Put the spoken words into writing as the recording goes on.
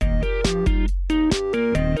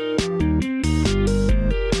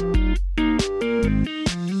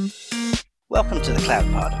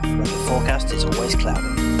Cloud Pod, where the forecast is always cloudy.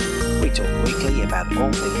 We talk weekly about all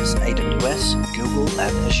things AWS, Google,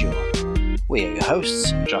 and Azure. We are your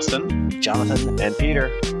hosts, Justin, Jonathan, and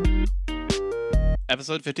Peter.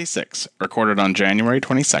 Episode 56, recorded on January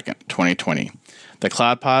 22nd, 2020. The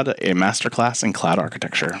Cloud Pod, a Masterclass in Cloud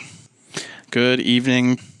Architecture. Good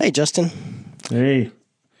evening. Hey, Justin. Hey.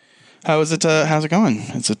 How's it going?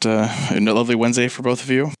 Is it a lovely Wednesday for both of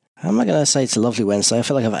you? I'm not going to say it's a lovely Wednesday. I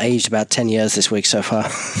feel like I've aged about 10 years this week so far.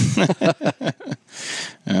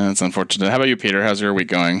 That's unfortunate. How about you, Peter? How's your week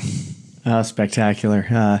going? Spectacular.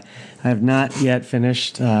 I have not yet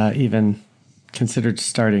finished, even considered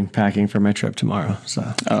starting packing for my trip tomorrow.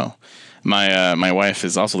 So. Oh, my wife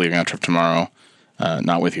is also leaving on a trip tomorrow.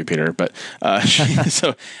 Not with you, Peter, but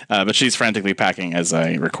but she's frantically packing as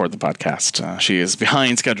I record the podcast. She is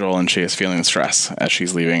behind schedule and she is feeling the stress as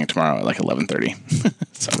she's leaving tomorrow at like 11:30.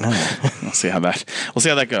 So we'll see how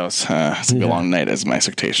that goes. It's gonna be a long night, as my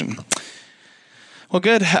expectation. Well,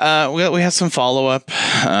 good. We have some follow up.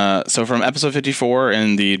 So from episode 54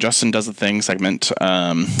 in the Justin Does the Thing segment,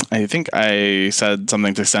 I think I said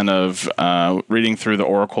something to the extent of reading through the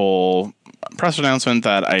Oracle press announcement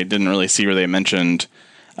that I didn't really see where they mentioned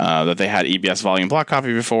that they had EBS volume block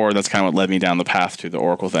copy before. That's kind of what led me down the path to the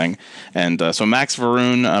Oracle thing. And so Max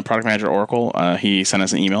Varun, product manager at Oracle, he sent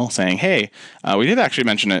us an email saying, hey, we did actually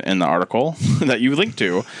mention it in the article that you linked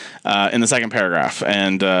to in the second paragraph.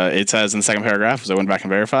 And it says in the second paragraph, as I went back and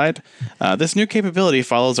verified, this new capability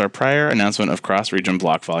follows our prior announcement of cross-region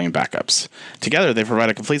block volume backups. Together, they provide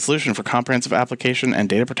a complete solution for comprehensive application and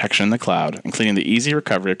data protection in the cloud, including the easy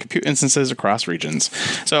recovery of compute instances across regions.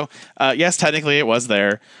 So yes, technically it was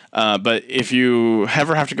there. But if you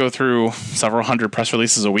ever have to go through several hundred press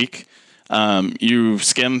releases a week, you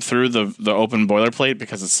skim through the open boilerplate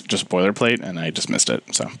because it's just boilerplate, and I just missed it.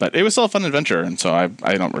 So, but it was still a fun adventure, and so I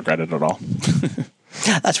don't regret it at all.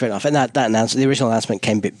 That's fair enough. And that announcement, the original announcement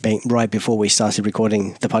came right before we started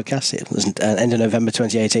recording the podcast. It was end of November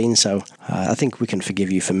 2018, so I think we can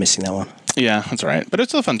forgive you for missing that one. Yeah, that's all right. But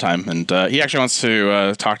it's still a fun time, and he actually wants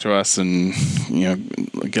to talk to us and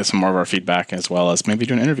get some more of our feedback, as well as maybe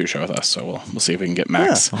do an interview show with us. So we'll see if we can get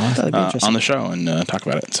Max on the show and talk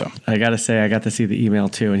about it. So I got to say, I got to see the email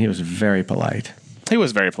too, and he was very polite. He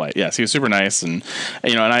was very polite. Yes, he was super nice, and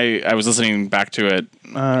and I was listening back to it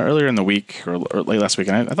earlier in the week or late last week,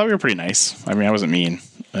 and I thought we were pretty nice. I mean, I wasn't mean.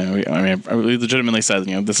 I legitimately said,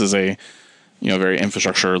 this is a very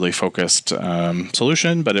infrastructurally focused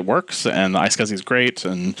solution, but it works, and the iSCSI is great,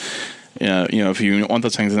 and if you want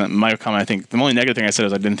those things, and my comment, I think the only negative thing I said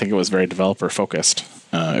is I didn't think it was very developer focused.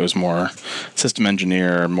 It was more system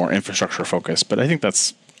engineer, more infrastructure focused, but I think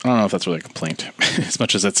I don't know if that's really a complaint as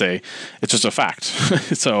much as it's just a fact.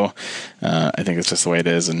 So I think it's just the way it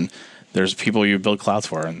is. And there's people you build clouds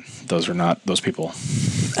for, and those are not those people.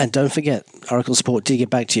 And don't forget, Oracle support did get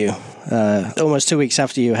back to you almost 2 weeks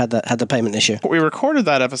after you had the payment issue. We recorded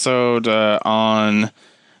that episode on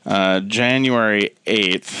January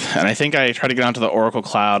 8th, and I think I tried to get onto the Oracle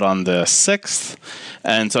Cloud on the 6th.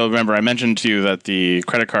 And so remember, I mentioned to you that the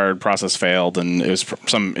credit card process failed, and it was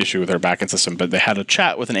some issue with their backend system, but they had a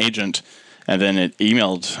chat with an agent, and then it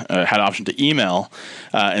had an option to email.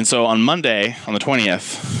 And so on Monday, on the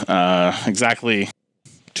 20th, exactly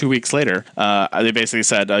 2 weeks later, they basically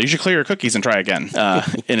said, you should clear your cookies and try again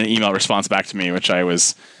in an email response back to me, which I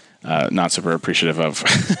was not super appreciative of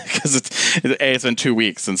because it's been 2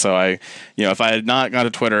 weeks. And so if I had not gone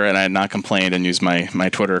to Twitter and I had not complained and used my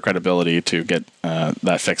Twitter credibility to get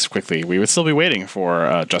that fixed quickly, we would still be waiting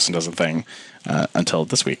for Justin Does the Thing until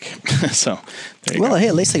this week. So there you go. Well, hey,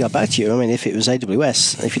 at least they got back to you. I mean, if it was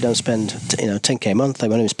AWS, if you don't spend $10K a month, they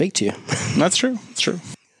won't even speak to you. That's true. That's true.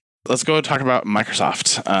 Let's go talk about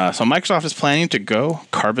Microsoft. So Microsoft is planning to go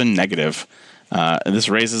carbon negative. This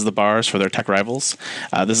raises the bars for their tech rivals.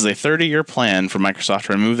 This is a 30-year plan for Microsoft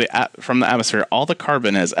to remove from the atmosphere all the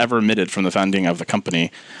carbon it has ever emitted from the founding of the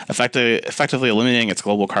company, effectively eliminating its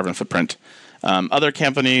global carbon footprint. Other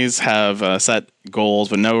companies have set goals,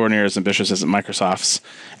 but nowhere near as ambitious as Microsoft's.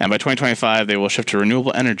 And by 2025, they will shift to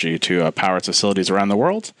renewable energy to power its facilities around the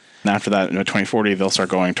world. And after that, in 2040, they'll start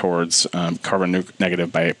going towards carbon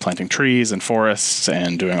negative by planting trees and forests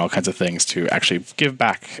and doing all kinds of things to actually give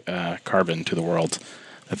back carbon to the world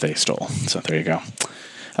that they stole. So there you go.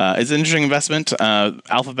 It's an interesting investment.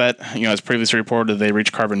 Alphabet, as previously reported, they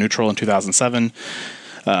reached carbon neutral in 2007.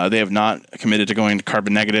 They have not committed to going to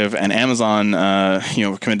carbon negative, and Amazon,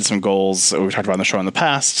 committed some goals that we've talked about on the show in the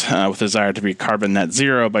past, with a desire to be carbon net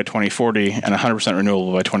zero by 2040 and 100%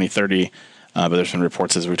 renewable by 2030. But there's been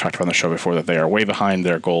reports, as we talked about on the show before, that they are way behind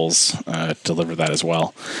their goals to deliver that as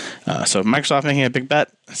well. So Microsoft making a big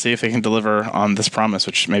bet, see if they can deliver on this promise,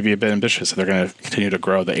 which may be a bit ambitious. If they're going to continue to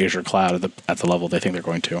grow the Azure cloud at the level they think they're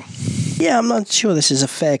going to. Yeah, I'm not sure this is a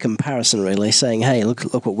fair comparison, really, saying, hey,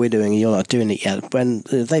 look what we're doing and you're not doing it yet. When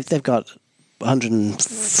they've got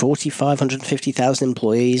 150,000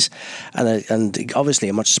 employees and obviously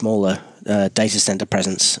a much smaller data center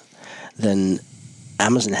presence than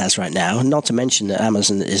Amazon has right now. Not to mention that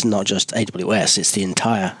Amazon is not just AWS; it's the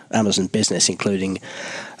entire Amazon business, including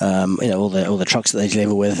all the trucks that they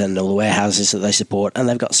deliver with and all the warehouses that they support. And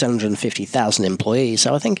they've got 750,000 employees.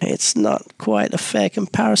 So I think it's not quite a fair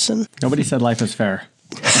comparison. Nobody said life is fair.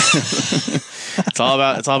 It's all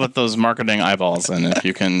about those marketing eyeballs, and if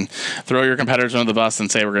you can throw your competitors under the bus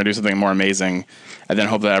and say we're going to do something more amazing, and then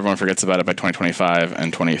hope that everyone forgets about it by 2025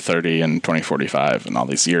 and 2030 and 2045 and all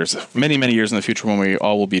these years, many years in the future when we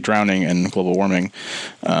all will be drowning in global warming,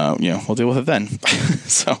 we'll deal with it then.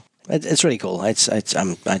 So it's really cool. I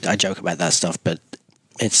joke about that stuff, but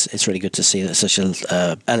it's really good to see that such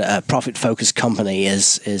a profit-focused company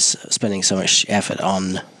is spending so much effort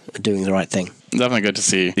on doing the right thing. Definitely good to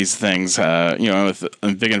see these things, with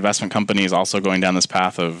big investment companies also going down this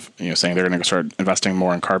path of, saying they're going to start investing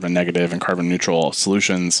more in carbon negative and carbon neutral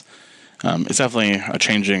solutions. It's definitely a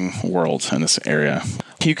changing world in this area.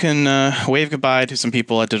 You can wave goodbye to some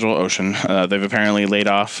people at DigitalOcean. They've apparently laid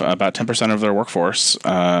off about 10% of their workforce.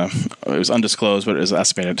 It was undisclosed, but it was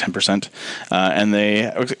estimated 10%. And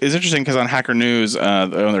it's interesting because on Hacker News,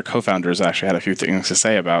 one of their co-founders actually had a few things to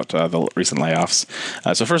say about the recent layoffs.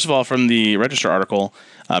 So first of all, from the Register article,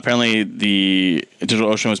 apparently the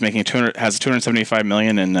DigitalOcean has $275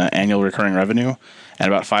 million in annual recurring revenue and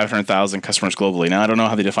about 500,000 customers globally. Now, I don't know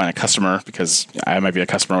how they define a customer, because I might be a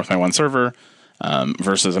customer with my one server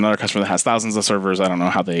versus another customer that has thousands of servers. I don't know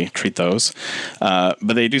how they treat those. But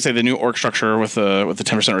they do say the new org structure with the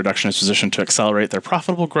 10% reduction is positioned to accelerate their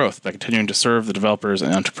profitable growth by continuing to serve the developers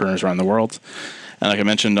and entrepreneurs around the world. And like I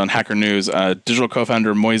mentioned on Hacker News, Digital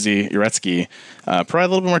co-founder Moisey Uretsky provided a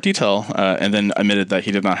little bit more detail and then admitted that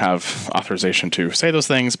he did not have authorization to say those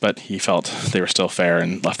things, but he felt they were still fair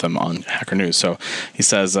and left them on Hacker News. So he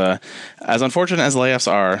says, as unfortunate as layoffs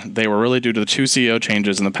are, they were really due to the two CEO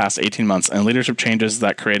changes in the past 18 months and leadership changes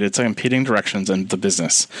that created some competing directions in the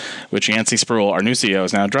business, which Yancey Spruill, our new CEO,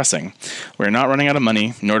 is now addressing. We're not running out of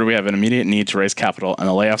money, nor do we have an immediate need to raise capital, and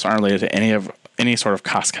the layoffs aren't related to any sort of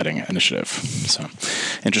cost-cutting initiative. So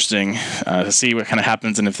interesting to see what kind of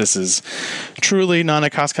happens and if this is truly not a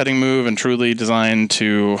cost-cutting move and truly designed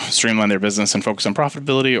to streamline their business and focus on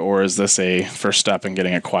profitability, or is this a first step in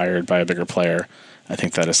getting acquired by a bigger player? I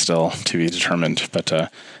think that is still to be determined, but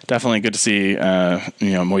definitely good to see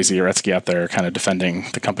Moisey Uretsky out there kind of defending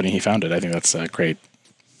the company he founded. I think that's great.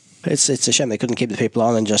 It's a shame they couldn't keep the people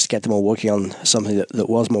on and just get them all working on something that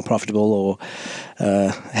was more profitable or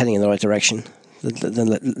heading in the right direction than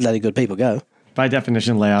letting good people go. By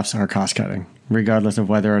definition, layoffs are cost cutting, regardless of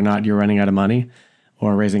whether or not you're running out of money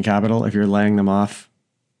or raising capital. If you're laying them off,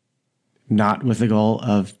 not with the goal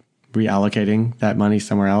of reallocating that money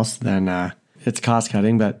somewhere else, then it's cost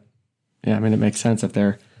cutting. But yeah, I mean, it makes sense if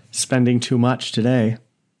they're spending too much today.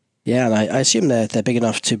 Yeah, and I assume they're big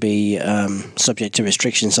enough to be subject to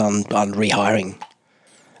restrictions on rehiring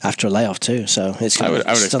after a layoff too. So it's going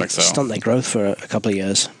to stunt their growth for a couple of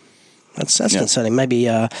years. That's concerning. Maybe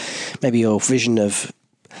your vision of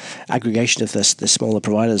aggregation of the smaller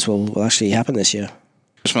providers will actually happen this year.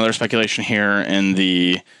 There's some other speculation here in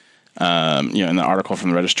the in the article from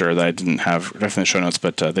the Register that I didn't have definitely in the show notes,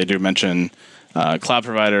 but they do mention cloud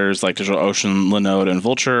providers like DigitalOcean, Linode, and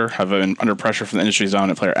Vultr have been under pressure from the industry's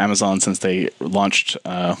dominant player Amazon since they launched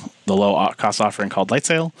the low-cost offering called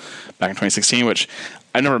Lightsail back in 2016, which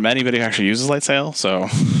I've never met anybody who actually uses Lightsail, so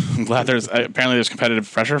I'm glad there's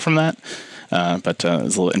competitive pressure from that, but it's a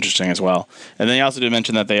little interesting as well. And then he also did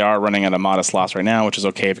mention that they are running at a modest loss right now, which is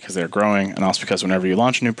okay because they're growing, and also because whenever you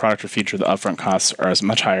launch a new product or feature, the upfront costs are as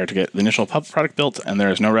much higher to get the initial product built, and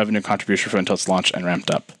there is no revenue contribution for until it's launched and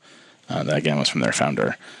ramped up. That, again, was from their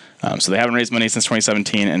founder. So they haven't raised money since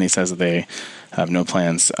 2017, and he says that they have no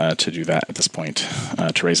plans to do that at this point,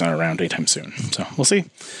 to raise another round anytime soon. So we'll see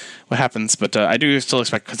what happens, but I do still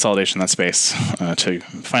expect consolidation in that space to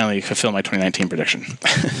finally fulfill my 2019 prediction.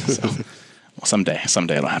 So well, someday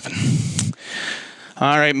it'll happen.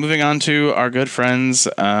 All right, moving on to our good friends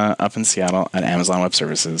up in Seattle at Amazon Web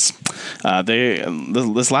Services.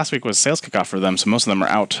 This last week was sales kickoff for them, so most of them are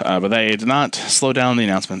out, but they did not slow down the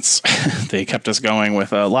announcements. They kept us going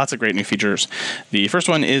with lots of great new features. The first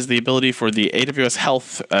one is the ability for the AWS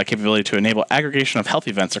Health capability to enable aggregation of health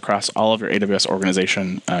events across all of your AWS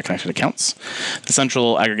organization connected accounts. The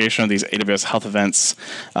central aggregation of these AWS Health events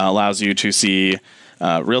allows you to see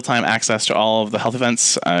real-time access to all of the health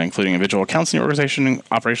events, including individual accounts in your organization,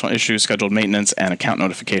 operational issues, scheduled maintenance, and account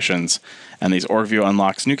notifications. And these org view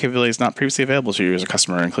unlocks new capabilities not previously available to you as a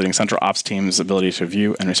customer, including central ops team's ability to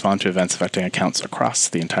view and respond to events affecting accounts across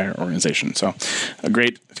the entire organization. So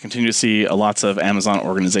great to continue to see lots of Amazon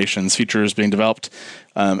organizations features being developed.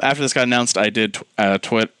 After this got announced, I did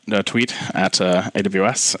tweet at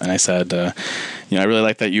AWS, and I said, I really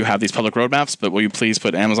like that you have these public roadmaps, but will you please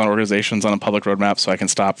put Amazon organizations on a public roadmap so I can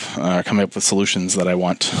stop coming up with solutions that I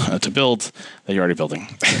want to build that you're already building?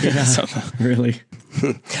 Yeah, so, really.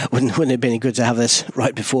 Wouldn't it be any good to have this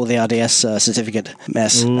right before the RDS certificate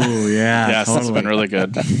mess? Oh, yeah. Yes, totally. That's been really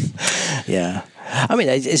good. Yeah. I mean,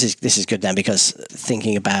 this is good now because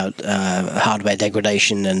thinking about hardware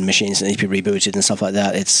degradation and machines that need to be rebooted and stuff like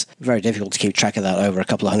that, it's very difficult to keep track of that over a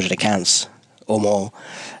couple of hundred accounts or more.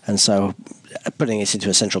 And so putting it into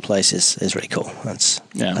a central place is really cool. I'm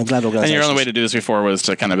glad organizations... And your only way to do this before was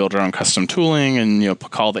to kind of build your own custom tooling and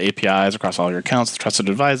call the APIs across all your accounts with Trusted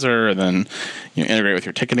Advisor and then integrate with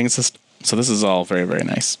your ticketing system. So this is all very, very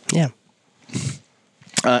nice. Yeah.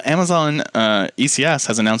 Amazon ECS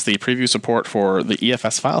has announced the preview support for the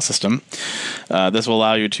EFS file system. This will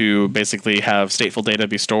allow you to basically have stateful data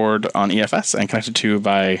be stored on EFS and connected to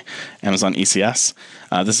by Amazon ECS.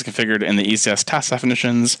 This is configured in the ECS task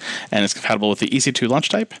definitions and is compatible with the EC2 launch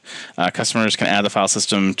type. Customers can add the file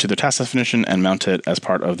system to their task definition and mount it as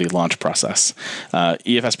part of the launch process.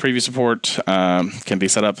 EFS preview support can be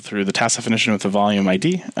set up through the task definition with the volume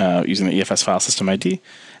ID using the EFS file system ID.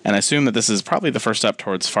 And I assume that this is probably the first step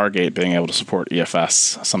towards Fargate being able to support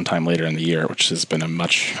EFS sometime later in the year, which has been a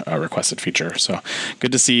much requested feature. So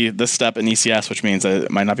good to see this step in ECS, which means that it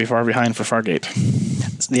might not be far behind for Fargate.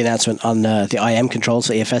 The announcement on the IM controls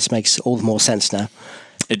for EFS makes all the more sense now.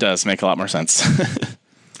 It does make a lot more sense.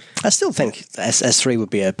 I still think S3 would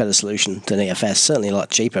be a better solution than EFS, certainly a lot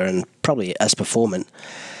cheaper and probably as performant.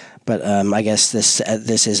 But I guess this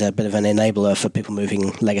is a bit of an enabler for people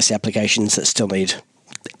moving legacy applications that still need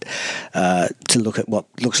to look at what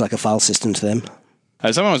looks like a file system to them.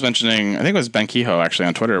 Someone was mentioning, I think it was Ben Kehoe actually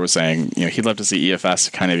on Twitter, was saying he'd love to see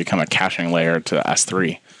EFS kind of become a caching layer to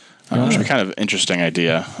S3, which would be kind of an interesting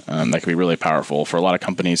idea that could be really powerful for a lot of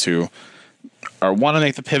companies who want to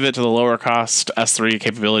make the pivot to the lower cost S3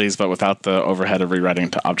 capabilities, but without the overhead of rewriting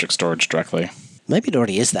to object storage directly. Maybe it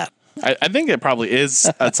already is that. I think it probably is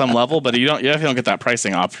at some level, but you definitely don't get that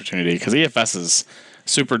pricing opportunity because EFS is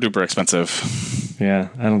super duper expensive. Yeah,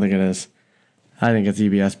 I don't think it is. I think it's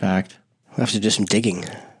EBS backed. We'll have to do some digging.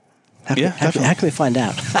 How can we find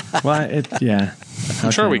out? Well,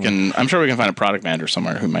 I'm sure we can find a product manager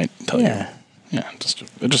somewhere who might tell you. Yeah, it's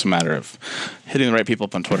just a matter of hitting the right people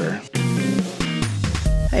up on Twitter.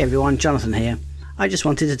 Hey everyone, Jonathan here. I just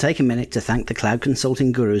wanted to take a minute to thank the cloud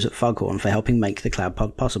consulting gurus at Foghorn for helping make the Cloud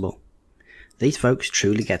Pod possible. These folks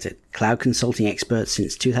truly get it. Cloud consulting experts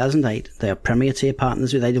since 2008, they are premier tier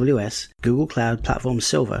partners with AWS, Google Cloud Platform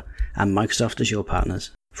Silver, and Microsoft Azure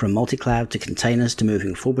partners. From multi-cloud to containers to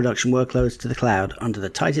moving full production workloads to the cloud under the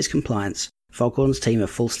tightest compliance, Foghorn's team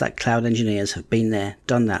of full-stack cloud engineers have been there,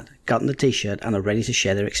 done that, gotten the t-shirt, and are ready to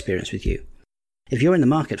share their experience with you. If you're in the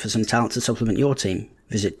market for some talent to supplement your team,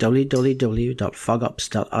 visit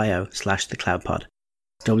www.fogops.io/thecloudpod.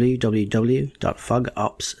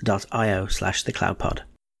 www.fogops.io/thecloudpod.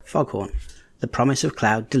 Foghorn, the promise of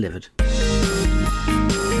cloud delivered.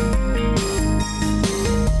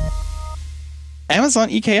 Amazon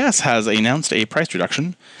EKS has announced a price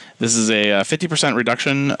reduction. This is a 50%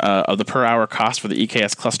 reduction of the per hour cost for the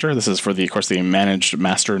EKS cluster. This is for the managed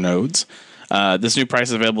master nodes. This new price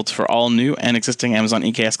is available for all new and existing Amazon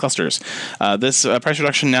EKS clusters. This price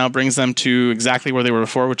reduction now brings them to exactly where they were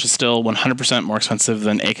before, which is still 100% more expensive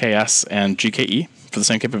than AKS and GKE for the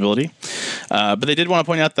same capability. But they did want to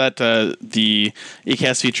point out that the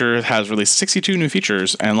EKS feature has released 62 new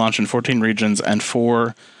features and launched in 14 regions and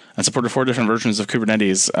 4 and supported 4 different versions of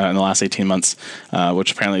Kubernetes in the last 18 months,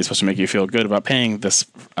 which apparently is supposed to make you feel good about paying this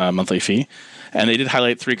monthly fee. And they did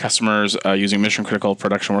highlight 3 customers using mission-critical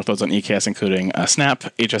production workloads on EKS, including Snap,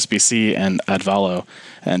 HSBC, and Advalo.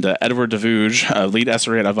 And Edward DeVuge, lead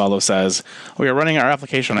SRE at Advalo, says, "We are running our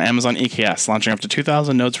application on Amazon EKS, launching up to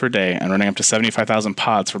 2,000 nodes per day and running up to 75,000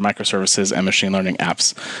 pods for microservices and machine learning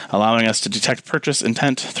apps, allowing us to detect purchase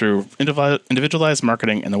intent through individualized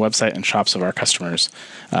marketing in the website and shops of our customers."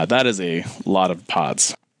 That is a lot of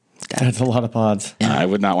pods. That's a lot of pods. I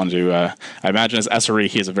would not want to I imagine as SRE,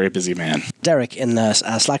 he is a very busy man. Derek in our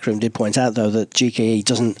Slack room did point out, though, that GKE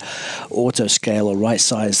doesn't auto-scale or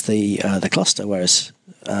right-size the cluster, whereas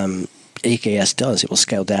EKS does. It will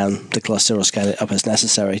scale down the cluster or scale it up as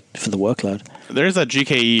necessary for the workload. There's a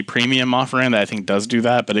GKE premium offering that I think does do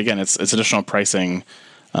that, but again, it's additional pricing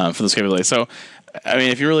for this capability. So, I mean,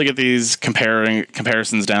 if you really get these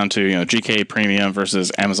comparisons down to GKE Premium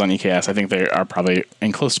versus Amazon EKS, I think they are probably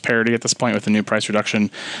in close to parity at this point with the new price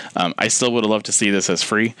reduction. I still would have loved to see this as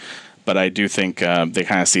free, but I do think they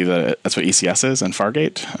kind of see that that's what ECS is and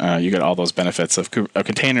Fargate. You get all those benefits of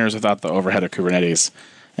containers without the overhead of Kubernetes.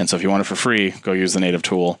 And so if you want it for free, go use the native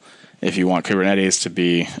tool. If you want Kubernetes to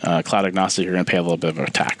be cloud agnostic, you're going to pay a little bit of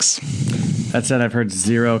a tax. That said, I've heard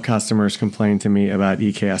 0 customers complain to me about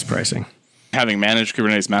EKS pricing. Having managed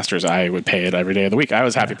Kubernetes masters, I would pay it every day of the week. I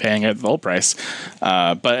was happy paying it the whole price.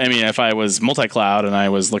 But I mean, if I was multi-cloud and I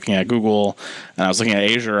was looking at Google and I was looking at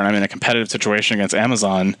Azure and I'm in a competitive situation against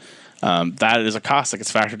Amazon, that is a cost that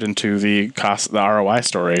gets factored into the ROI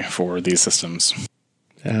story for these systems.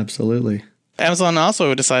 Absolutely. Amazon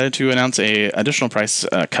also decided to announce a additional price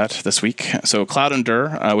cut this week. So Cloud Endure,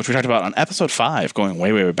 which we talked about on episode 5, going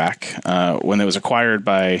way, way, way back, when it was acquired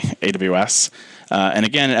by AWS. And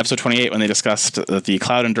again, in episode 28, when they discussed that the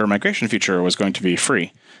Cloud Endure migration feature was going to be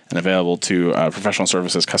free and available to professional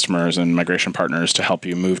services customers and migration partners to help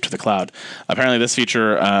you move to the cloud. Apparently, this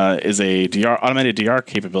feature is a automated DR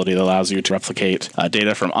capability that allows you to replicate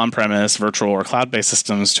data from on-premise, virtual, or cloud-based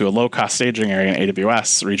systems to a low-cost staging area in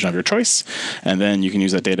AWS region of your choice, and then you can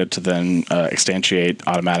use that data to then instantiate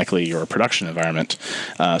automatically your production environment.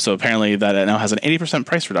 So apparently, that now has an 80%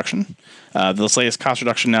 price reduction. The latest cost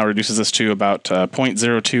reduction now reduces this to about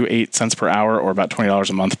 0.028 cents per hour, or about $20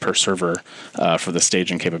 a month per server for the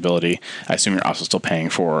staging capability. I assume you're also still paying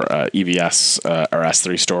for EVS or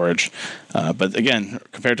S3 storage. But again,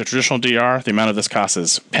 compared to traditional DR, the amount of this cost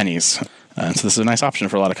is pennies. And so this is a nice option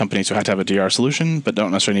for a lot of companies who have to have a DR solution, but don't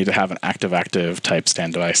necessarily need to have an active type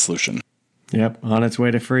standardized solution. Yep, on its way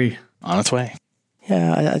to free. On its way.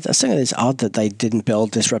 Yeah, I think it's odd that they didn't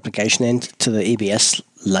build this replication into the EBS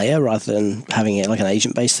layer rather than having it like an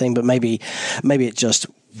agent-based thing. But maybe it just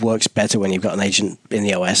works better when you've got an agent in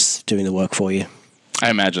the OS doing the work for you. I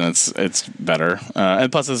imagine it's better.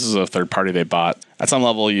 And plus, this is a third party they bought. At some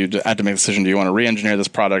level, you had to make the decision, do you want to re-engineer this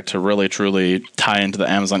product to really, truly tie into the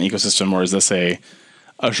Amazon ecosystem, or is this a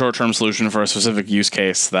short-term solution for a specific use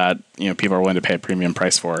case that people are willing to pay a premium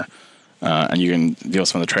price for? And you can deal with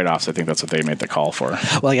some of the trade-offs. I think that's what they made the call for.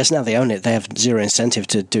 Well, I guess now they own it. They have zero incentive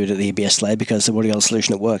to do it at the EBS layer because they've already got a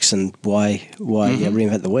solution that works, and why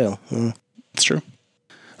reinvent the wheel? It's true.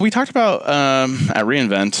 We talked about at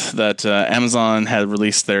reInvent that Amazon had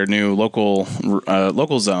released their new local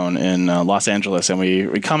zone in Los Angeles, and we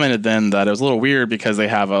commented then that it was a little weird because they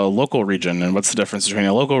have a local region, and what's the difference between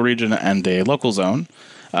a local region and a local zone?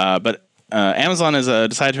 But Amazon has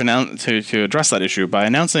decided to address that issue by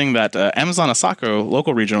announcing that Amazon Osaka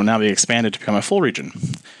local region will now be expanded to become a full region.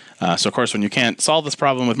 So, of course, when you can't solve this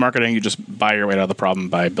problem with marketing, you just buy your way out of the problem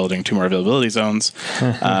by building 2 more availability zones.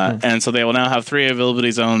 And so they will now have 3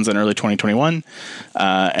 availability zones in early 2021.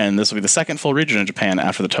 And this will be the second full region in Japan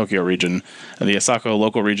after the Tokyo region. The Osaka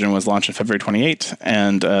local region was launched in February 28,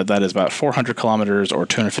 and that is about 400 kilometers or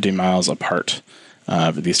 250 miles apart.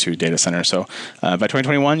 These 2 data centers. So by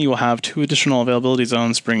 2021, you will have 2 additional availability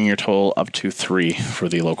zones, bringing your total up to 3 for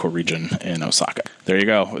the local region in Osaka. There you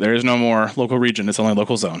go. There is no more local region. It's only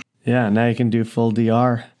local zone. Yeah, now you can do full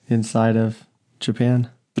DR inside of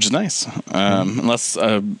Japan. Which is nice. Unless,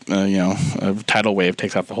 a tidal wave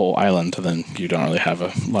takes out the whole island, then you don't really have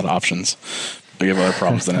a lot of options. You have other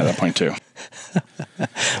problems then at that point, too.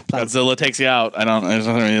 Godzilla takes you out. There's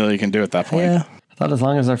nothing really you can do at that point. Yeah. I thought as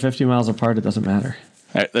long as they're 50 miles apart, it doesn't matter.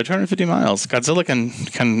 They're 250 miles. Godzilla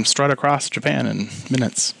can strut across Japan in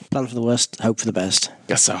minutes. Plan for the worst, hope for the best.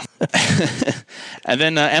 Guess so. And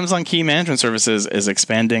then Amazon Key Management Services is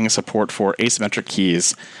expanding support for asymmetric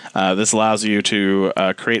keys. This allows you to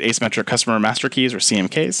create asymmetric customer master keys, or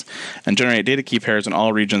CMKs, and generate data key pairs in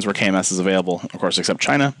all regions where KMS is available, of course, except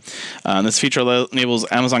China. This feature enables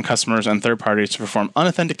Amazon customers and third parties to perform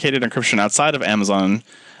unauthenticated encryption outside of Amazon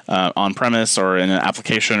on-premise or in an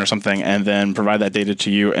application or something, and then provide that data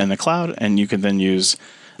to you in the cloud, and you can then use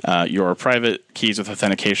your private keys with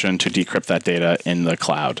authentication to decrypt that data in the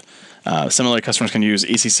cloud. Similarly, customers can use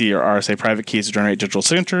ECC or RSA private keys to generate digital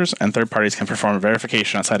signatures, and third parties can perform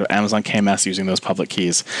verification outside of Amazon KMS using those public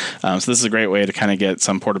keys. So this is a great way to kind of get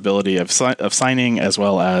some portability of signing, as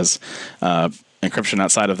well as encryption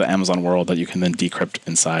outside of the Amazon world that you can then decrypt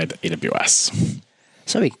inside AWS.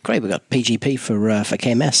 So great, we've got PGP for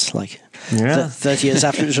KMS, 30 years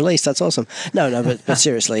after it was released. That's awesome. No, but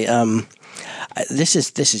seriously, this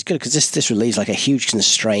is good, because this relieves a huge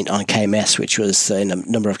constraint on KMS, which was in a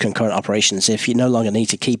number of concurrent operations. If you no longer need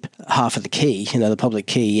to keep half of the key, the public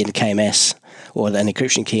key in KMS, or an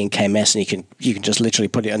encryption key in KMS, and you can just literally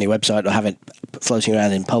put it on your website or have it floating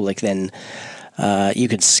around in public, then you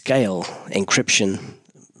can scale encryption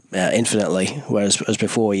infinitely, whereas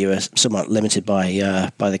before you were somewhat limited by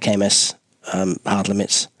the KMS hard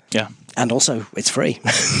limits. Yeah, and also it's free.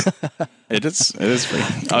 It is free.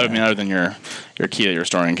 I mean, other than your key that you're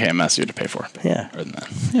storing in KMS, you have to pay for. Yeah. Other than that,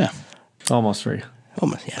 yeah, almost free.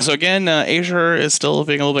 Almost, yeah. So again, Azure is still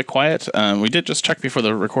being a little bit quiet. We did just check before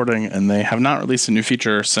the recording, and they have not released a new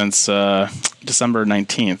feature since December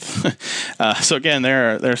 19th. So again,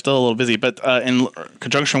 they're still a little busy. But in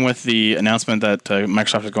conjunction with the announcement that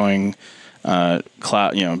Microsoft is going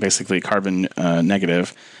cloud, basically carbon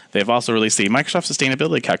negative, they've also released the Microsoft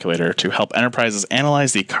Sustainability Calculator to help enterprises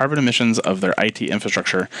analyze the carbon emissions of their IT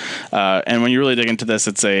infrastructure. And when you really dig into this,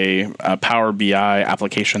 it's a Power BI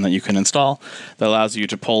application that you can install that allows you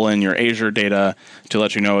to pull in your Azure data to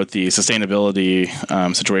let you know what the sustainability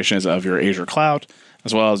situation is of your Azure cloud,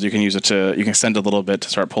 as well as you can use it you can extend a little bit to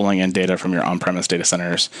start pulling in data from your on-premise data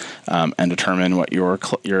centers and determine what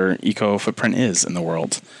your eco footprint is in the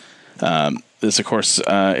world. This, of course,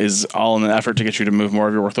 is all in an effort to get you to move more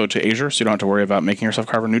of your workload to Azure, so you don't have to worry about making yourself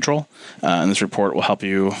carbon neutral. And this report will help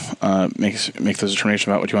you make those determinations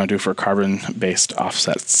about what you want to do for carbon-based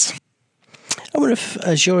offsets. I wonder if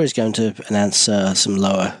Azure is going to announce some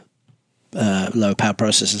lower power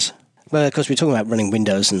processors. Well, of course, we're talking about running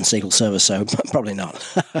Windows and SQL Server, so probably not.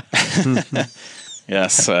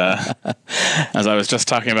 Yes. As I was just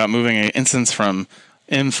talking about moving an instance from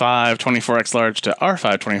M5 24x large to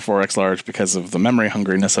R5 24x large because of the memory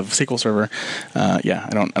hungriness of SQL Server. I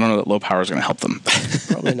don't know that low power is going to help them.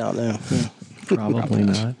 Probably not. No. Yeah. Probably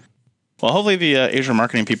not. Well, hopefully the Azure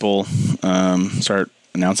marketing people start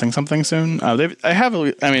announcing something soon.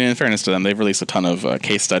 In fairness to them, they've released a ton of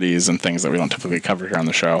case studies and things that we don't typically cover here on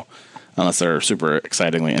the show, unless they're super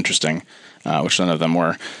excitingly interesting, which none of them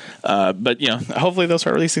were. But hopefully they'll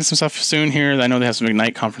start releasing some stuff soon here. I know they have some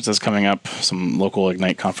Ignite conferences coming up, some local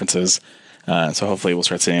Ignite conferences. So hopefully we'll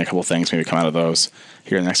start seeing a couple of things maybe come out of those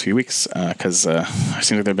here in the next few weeks, because it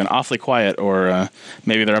seems like they've been awfully quiet, or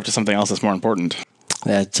maybe they're up to something else that's more important.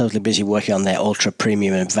 They're totally busy working on their ultra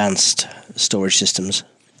premium and advanced storage systems.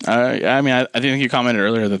 I think you commented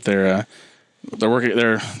earlier that they're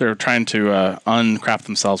trying to uncrap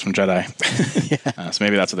themselves from Jedi. Yeah. So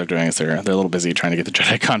maybe that's what they're doing, is they're a little busy trying to get the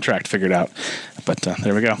Jedi contract figured out. But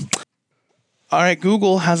there we go. All right,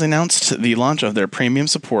 Google has announced the launch of their premium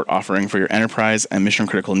support offering for your enterprise and mission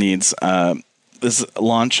critical needs. This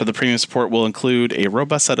launch of the premium support will include a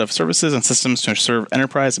robust set of services and systems to serve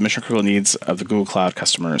enterprise and mission-critical needs of the Google Cloud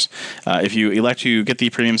customers. If you elect to get the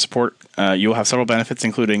premium support, you will have several benefits,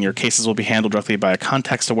 including your cases will be handled directly by a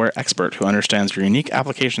context-aware expert who understands your unique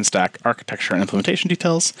application stack, architecture, and implementation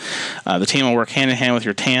details. The team will work hand-in-hand with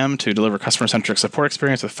your TAM to deliver customer-centric support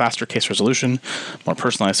experience with faster case resolution, more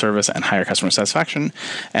personalized service, and higher customer satisfaction.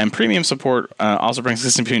 And premium support also brings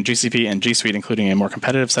consistency between GCP and G Suite, including a more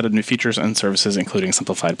competitive set of new features and services, including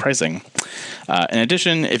simplified pricing. In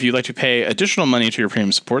addition, if you'd like to pay additional money to your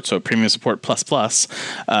premium support, so Premium Support Plus Plus,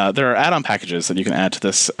 there are add-on packages that you can add to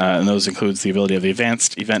this, and those includes the ability of the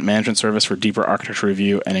Advanced Event Management Service for deeper architecture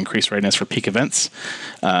review and increased readiness for peak events,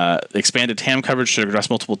 the expanded TAM coverage to address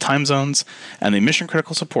multiple time zones, and the Mission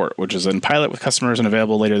Critical Support, which is in pilot with customers and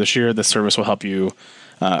available later this year. This service will help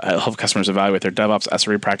customers evaluate their DevOps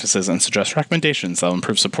SRE practices and suggest recommendations that will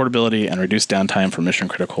improve supportability and reduce downtime for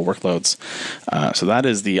mission-critical workloads. So that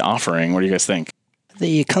is the offering. What do you guys think?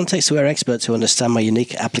 The context-aware experts who understand my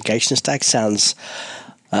unique application stack sounds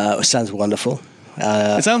wonderful.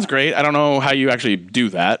 It sounds great. I don't know how you actually do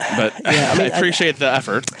that, but yeah, I appreciate the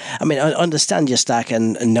effort. I mean, I understand your stack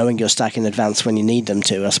and knowing your stack in advance when you need them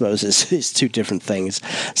to. I suppose it's two different things.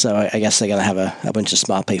 So I guess they're going to have a bunch of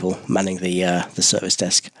smart people manning the service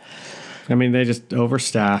desk. I mean, they just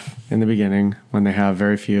overstaff in the beginning when they have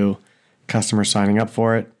very few customers signing up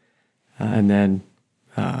for it, and then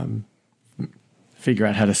figure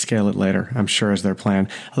out how to scale it later, I'm sure, is their plan.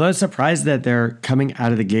 Although I'm surprised that they're coming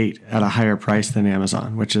out of the gate at a higher price than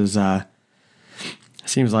Amazon, which is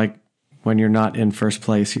seems like when you're not in first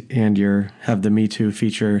place and you have the Me Too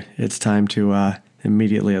feature, it's time to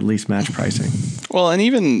immediately at least match pricing. Well, and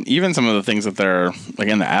even some of the things that they're like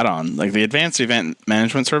in the add-on, like the advanced event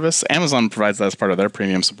management service, Amazon provides that as part of their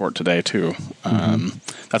premium support today too.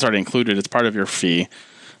 That's already included. It's part of your fee.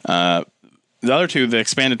 The other two, the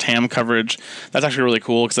expanded TAM coverage, that's actually really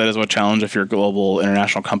cool because that is a challenge if you're a global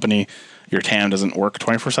international company. Your TAM doesn't work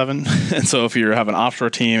 24/7. And so if you have an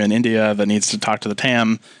offshore team in India that needs to talk to the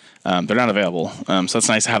TAM, they're not available. So it's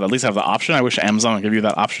nice to have at least have the option. I wish Amazon would give you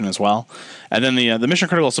that option as well. And then the mission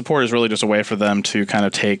critical support is really just a way for them to kind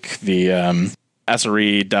of take the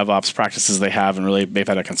SRE DevOps practices they have and really make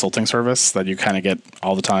that a consulting service that you kind of get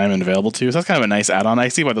all the time and available to. So that's kind of a nice add-on. I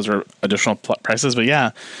see why those are additional prices, but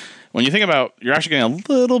yeah. When you think about, you're actually getting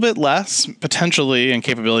a little bit less potentially in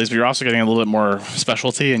capabilities, but you're also getting a little bit more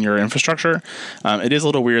specialty in your infrastructure. It is a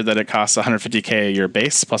little weird that it costs $150K a year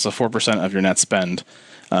base plus a 4% of your net spend.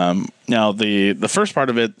 Now the first part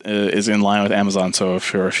of it is in line with Amazon. So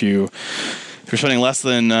if you're spending less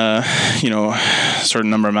than a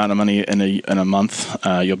certain amount of money in a month,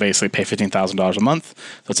 you'll basically pay $15,000 a month.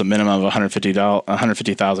 So it's a minimum of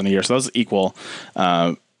 $150,000 a year. So those equal.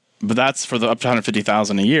 But that's for the up to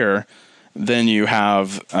 $150,000 a year. Then you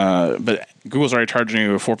have, but Google's already charging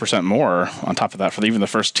you 4% more on top of that for even the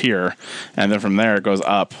first tier, and then from there it goes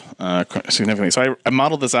up significantly. So I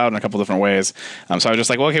modeled this out in a couple different ways. So I was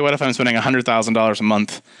just like, well, okay, what if I'm spending $100,000 a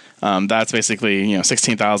month? That's basically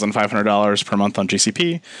 $16,500 per month on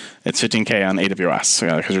GCP. It's $15K on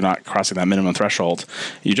AWS because you're not crossing that minimum threshold.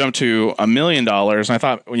 You jump to $1 million, and I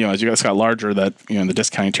thought as you guys got larger that the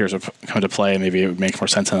discounting tiers would come into play. Maybe it would make more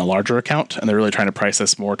sense in a larger account, and they're really trying to price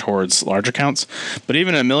this more towards large accounts. But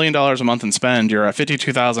even $1 million a month in spend, you're at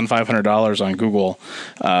 $52,500 on Google.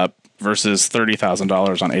 Versus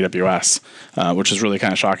 $30,000 on AWS, which is really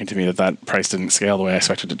kind of shocking to me that price didn't scale the way I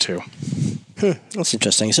expected it to. That's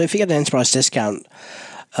interesting. So if you get an enterprise discount,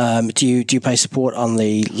 do you pay support on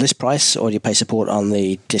the list price or do you pay support on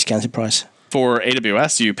the discounted price? For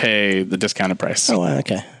AWS, you pay the discounted price. Oh,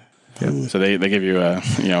 okay. Yeah. So they give you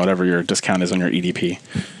whatever your discount is on your EDP.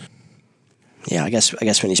 Yeah, I guess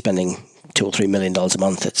when you're spending $2 or $3 million a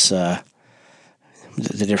month, it's the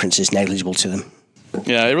difference is negligible to them.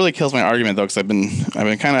 Yeah, it really kills my argument though, because I've been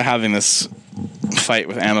kind of having this fight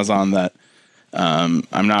with Amazon that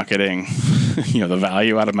I'm not getting the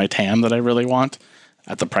value out of my TAM that I really want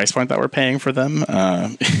at the price point that we're paying for them.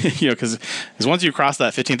 Because once you cross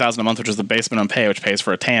that $15,000 a month, which is the base minimum pay, which pays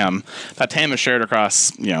for a TAM, that TAM is shared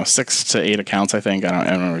across 6 to 8 accounts. I think I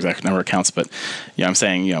don't know the exact number of accounts, but I'm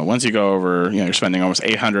saying once you go over, you're spending almost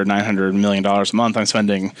 $800, $900 million a month. I'm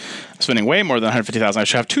spending way more than $150,000. I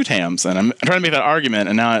should have 2 TAMs, and I'm trying to make that argument.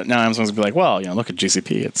 And now Amazon's gonna be like, well, look at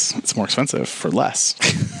GCP. It's more expensive for less.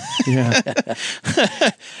 Yeah.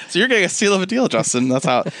 So you're getting a steal of a deal, Justin.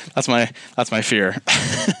 That's my fear.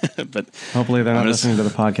 But hopefully they're not listening to the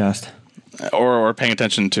podcast or paying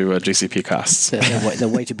attention to GCP costs. They're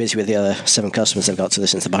way too busy with the other 7 customers they've got to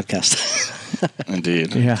listen to the podcast.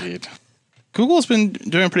 Indeed. Google's been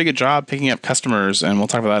doing a pretty good job picking up customers, and we'll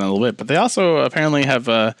talk about that in a little bit. But they also apparently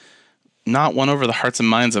have not won over the hearts and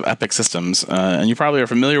minds of Epic Systems. And you probably are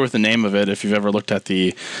familiar with the name of it if you've ever looked at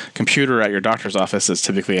the computer at your doctor's office. It's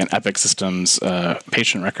typically an Epic Systems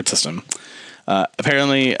patient record system.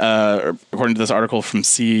 Apparently, according to this article from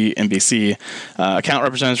CNBC, account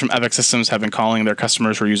representatives from Epic Systems have been calling their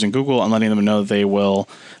customers who are using Google and letting them know they will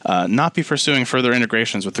not be pursuing further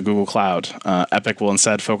integrations with the Google Cloud. Epic will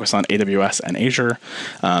instead focus on AWS and Azure.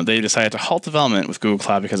 They decided to halt development with Google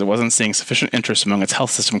Cloud because it wasn't seeing sufficient interest among its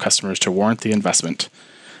health system customers to warrant the investment.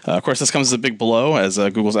 Of course, this comes as a big blow as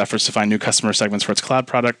Google's efforts to find new customer segments for its cloud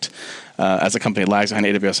product as the company lags behind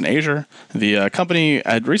AWS and Azure. The company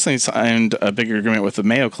had recently signed a bigger agreement with the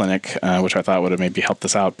Mayo Clinic, which I thought would have maybe helped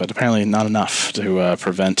this out, but apparently not enough to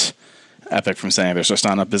prevent Epic from saying there's just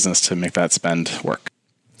not enough business to make that spend work.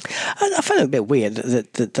 I find it a bit weird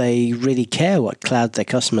that they really care what cloud their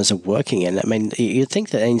customers are working in. I mean, you'd think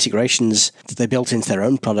that integrations that they built into their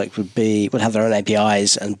own product would have their own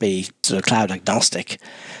APIs and be sort of cloud agnostic.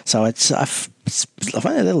 So I I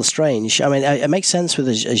find it a little strange. I mean, it makes sense with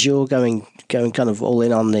Azure going kind of all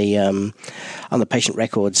in on the patient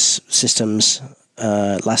records systems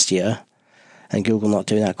last year, and Google not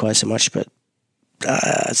doing that quite so much. But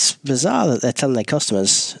it's bizarre that they're telling their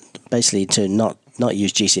customers basically to not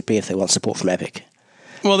use GCP if they want support from Epic.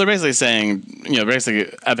 Well, they're basically saying,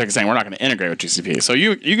 Epic is saying we're not going to integrate with GCP. So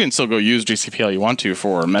you can still go use GCP all you want to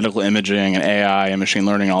for medical imaging and AI and machine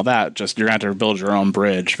learning, all that. Just you're going to have to build your own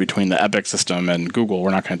bridge between the Epic system and Google.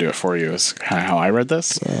 We're not going to do it for you. Is kind of how I read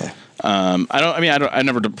this. Yeah. I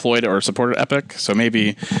never deployed or supported Epic, so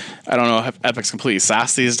maybe I don't know if Epic's completely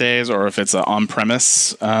SaaS these days, or if it's an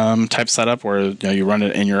on-premise type setup where you run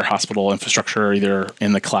it in your hospital infrastructure, either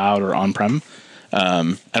in the cloud or on-prem.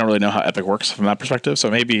 I don't really know how Epic works from that perspective,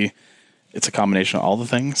 so maybe it's a combination of all the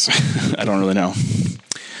things. I don't really know.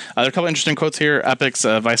 There are a couple interesting quotes here. Epic's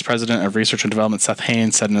Vice President of Research and Development, Seth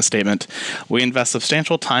Haynes, said in a statement, "We invest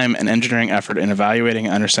substantial time and engineering effort in evaluating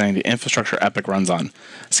and understanding the infrastructure Epic runs on.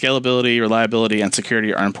 Scalability, reliability, and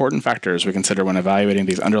security are important factors we consider when evaluating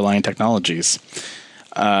these underlying technologies."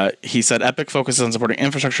 He said Epic focuses on supporting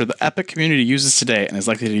infrastructure the Epic community uses today and is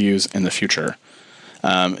likely to use in the future.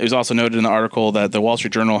 It was also noted in the article that the Wall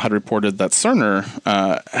Street Journal had reported that Cerner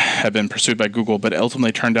had been pursued by Google, but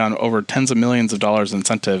ultimately turned down over tens of millions of dollars in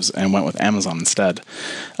incentives and went with Amazon instead.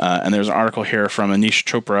 And there's an article here from Anish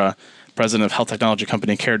Chopra, president of health technology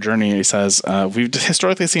company Care Journey. He says, "We've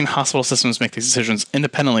historically seen hospital systems make these decisions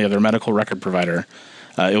independently of their medical record provider.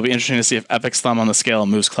 It'll be interesting to see if Epic's thumb on the scale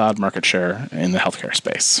moves cloud market share in the healthcare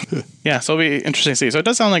space." Yeah, so it'll be interesting to see. So it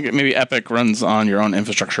does sound like maybe Epic runs on your own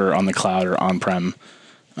infrastructure on the cloud or on-prem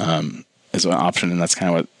is an option, and that's kind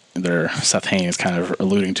of what Seth Haynes is kind of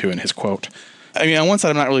alluding to in his quote. I mean, on one side,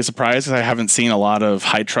 I'm not really surprised because I haven't seen a lot of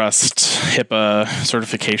high-trust HIPAA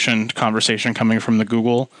certification conversation coming from the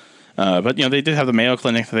Google. But, they did have the Mayo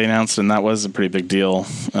Clinic that they announced, and that was a pretty big deal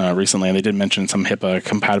recently. And they did mention some HIPAA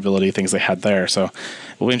compatibility things they had there. So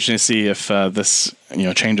it'll be interesting to see if this,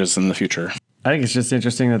 changes in the future. I think it's just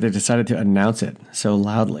interesting that they decided to announce it so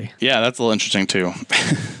loudly. Yeah, that's a little interesting, too.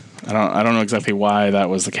 I don't know exactly why that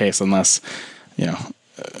was the case, unless, that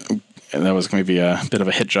was maybe a bit of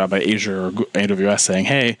a hit job by Azure or AWS saying,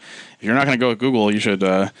 hey, if you're not going to go with Google, you should,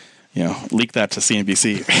 leak that to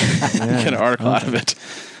CNBC, get an article out of it.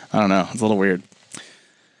 I don't know. It's a little weird.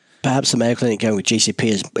 Perhaps the Mayo Clinic going with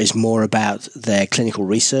GCP is more about their clinical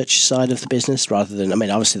research side of the business rather than,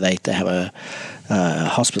 obviously they have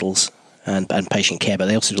hospitals and patient care, but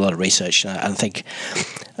they also do a lot of research. And I think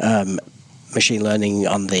machine learning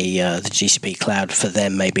on the GCP cloud for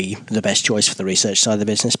them may be the best choice for the research side of the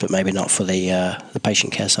business, but maybe not for the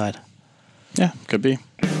patient care side. Yeah, could be.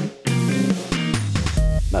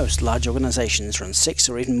 Most large organizations run 6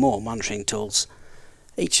 or even more monitoring tools.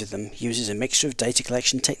 Each of them uses a mixture of data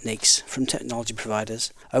collection techniques from technology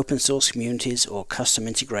providers, open source communities, or custom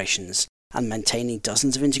integrations, and maintaining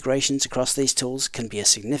dozens of integrations across these tools can be a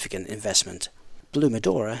significant investment. Blue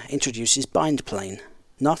Medora introduces BindPlane,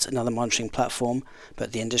 not another monitoring platform,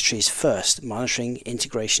 but the industry's first monitoring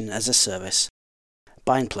integration as a service.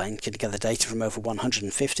 BindPlane can gather data from over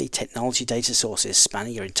 150 technology data sources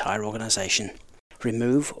spanning your entire organization.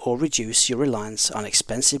 Remove or reduce your reliance on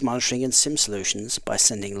expensive monitoring and SIM solutions by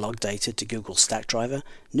sending log data to Google Stackdriver,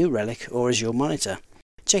 New Relic, or Azure Monitor.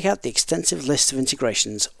 Check out the extensive list of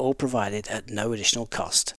integrations, all provided at no additional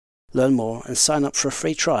cost. Learn more and sign up for a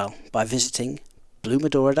free trial by visiting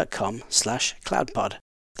bluemedora.com/cloudpod.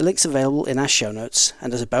 The link's available in our show notes,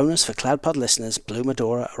 and as a bonus for CloudPod listeners, Blue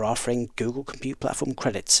Medora are offering Google Compute Platform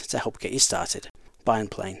credits to help get you started.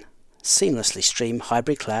 BindPlane. Seamlessly stream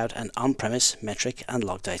hybrid cloud and on-premise metric and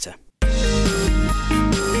log data.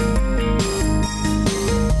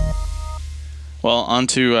 Well, on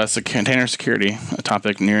to container security, a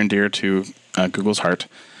topic near and dear to Google's heart.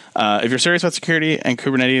 If you're serious about security and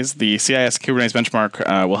Kubernetes, the CIS Kubernetes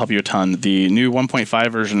benchmark will help you a ton. The new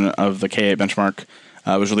 1.5 version of the K8 benchmark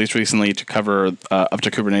was released recently to cover up to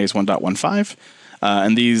Kubernetes 1.15.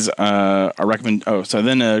 And these are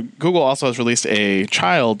recommended. Google also has released a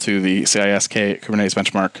child to the CISK Kubernetes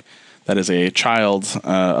benchmark. That is a child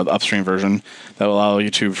of the upstream version that will allow you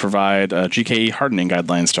to provide GKE hardening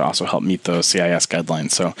guidelines to also help meet those CIS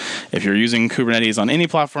guidelines. So if you're using Kubernetes on any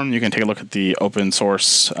platform, you can take a look at the open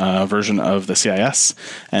source version of the CIS.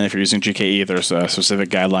 And if you're using GKE, there's specific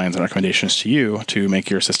guidelines and recommendations to you to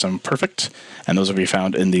make your system perfect. And those will be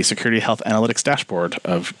found in the Security Health Analytics dashboard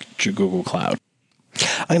of Google Cloud.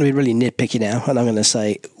 I'm going to be really nitpicky now, and I'm going to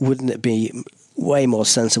say, wouldn't it be way more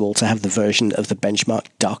sensible to have the version of the benchmark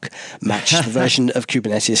doc match the version of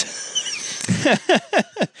Kubernetes?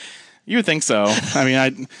 You would think so. I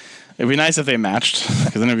mean, It'd be nice if they matched,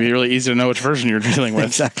 because then it'd be really easy to know which version you're dealing with.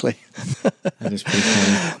 Exactly. That is pretty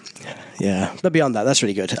funny. Yeah, but beyond that, that's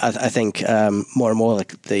really good. I think more and more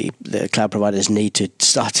like the cloud providers need to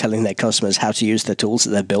start telling their customers how to use the tools that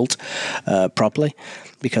they've built properly,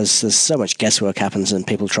 because there's so much guesswork happens, and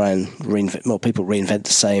people try and reinvent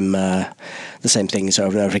the same things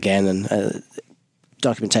over and over again. And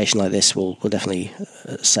documentation like this will definitely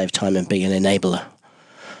save time and be an enabler.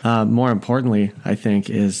 More importantly, I think,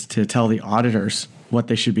 is to tell the auditors what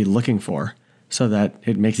they should be looking for, so that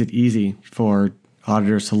it makes it easy for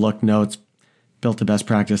auditors to look notes, built to best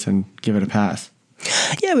practice, and give it a pass.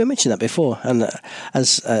 Yeah, we mentioned that before, and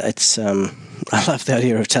it's I love the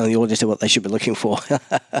idea of telling the auditor what they should be looking for.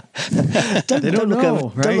 Don't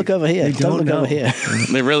look over here. Don't look over here.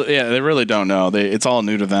 They really don't know. It's all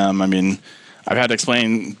new to them. I mean, I've had to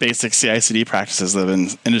explain basic CI/CD practices that have been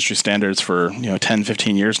industry standards for 10,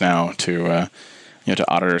 15 years now to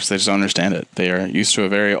auditors. They just don't understand it. They are used to a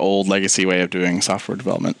very old legacy way of doing software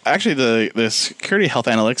development. Actually, the security health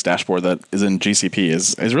analytics dashboard that is in GCP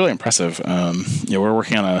is really impressive. We're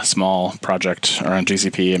working on a small project around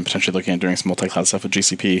GCP and potentially looking at doing some multi-cloud stuff with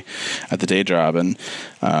GCP at the day job. And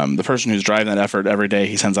the person who's driving that effort every day,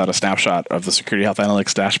 he sends out a snapshot of the security health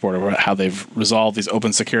analytics dashboard about how they've resolved these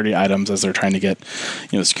open security items as they're trying to get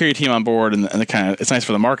the security team on board. And the kind of, it's nice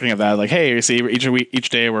for the marketing of that. Like, hey, you see, each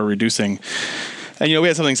day we're reducing. And we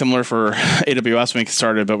had something similar for AWS when we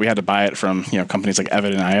started, but we had to buy it from companies like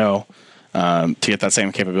Evident.io to get that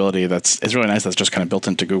same capability. It's really nice. That's just kind of built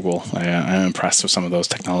into Google. I'm impressed with some of those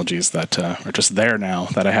technologies that are just there now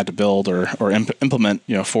that I had to build or implement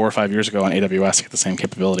 4 or 5 years ago on AWS to get the same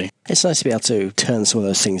capability. It's nice to be able to turn some of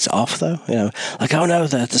those things off, though. Like, oh no,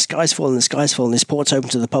 the sky's falling, this port's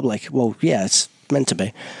open to the public. Well, yeah, it's meant to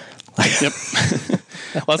be. Yep.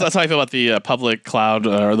 Well, that's how I feel about the public cloud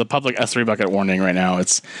or the public S3 bucket warning right now.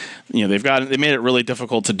 It's they made it really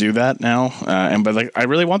difficult to do that now, but I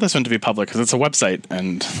really want this one to be public because it's a website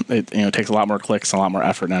and it takes a lot more clicks and a lot more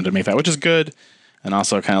effort now to make that, which is good. And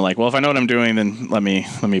also kind of like, well, if I know what I'm doing, then let me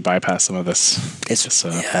bypass some of this. It's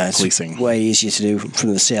policing. Way easier to do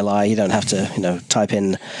from the CLI. You don't have to type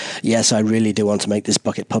in, yes, I really do want to make this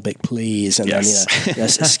bucket public, please, and then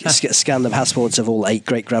scan the passports of all 8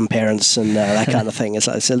 great grandparents and that kind of thing. It's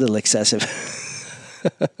a little excessive.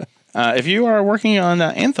 If you are working on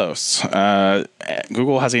Anthos,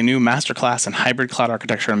 Google has a new Masterclass in hybrid cloud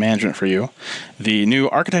architecture and management for you. The new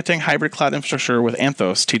Architecting Hybrid Cloud Infrastructure with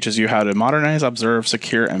Anthos teaches you how to modernize, observe,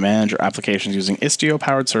 secure, and manage your applications using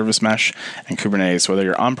Istio-powered service mesh and Kubernetes, whether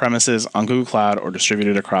you're on-premises, on Google Cloud, or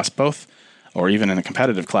distributed across both, or even in a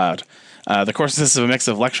competitive cloud. The course consists of a mix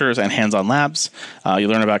of lectures and hands-on labs. You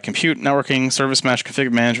learn about compute, networking, service mesh,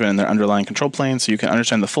 config management, and their underlying control planes so you can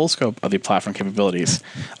understand the full scope of the platform capabilities.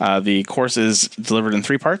 The course is delivered in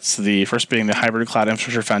 3 parts, the first being the Hybrid Cloud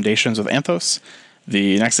Infrastructure Foundations with Anthos.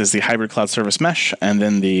 The next is the Hybrid Cloud Service Mesh, and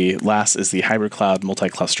then the last is the Hybrid Cloud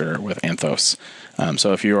Multi-Cluster with Anthos.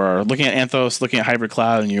 So if you are looking at Anthos, looking at Hybrid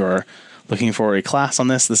Cloud, and you are looking for a class on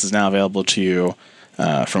this is now available to you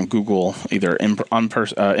from Google, either in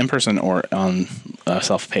person or on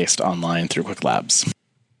self-paced online through Quick Labs.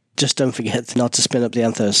 Just don't forget not to spin up the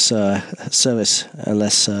Anthos service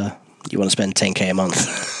unless you want to spend $10K a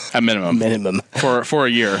month. At minimum. For a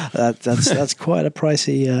year. That's quite a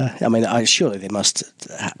pricey. Surely they must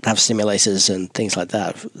have simulators and things like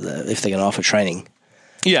that if they're going to offer training.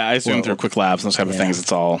 Yeah, I assume through Quick Labs and those type of things,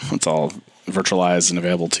 it's all virtualized and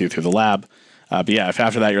available to you through the lab. But yeah, if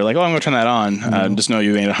after that you're like, oh, I'm going to turn that on, just know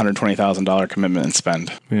you made a $120,000 commitment and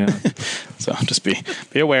spend. Yeah. So just be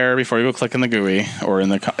aware before you go click in the GUI or in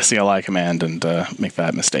the CLI command and make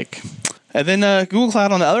that mistake. And then Google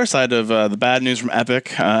Cloud on the other side of the bad news from Epic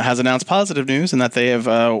has announced positive news in that they have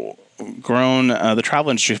grown the travel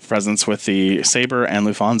industry presence with the Sabre and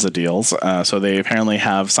Lufthansa deals. So they apparently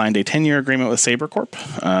have signed a 10-year agreement with Sabre Corp.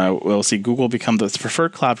 We'll see Google become the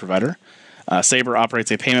preferred cloud provider. Sabre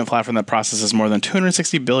operates a payment platform that processes more than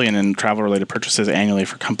 $260 billion in travel-related purchases annually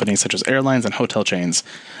for companies such as airlines and hotel chains.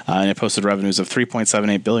 And it posted revenues of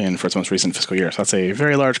 $3.78 billion for its most recent fiscal year. So that's a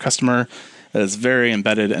very large customer that is very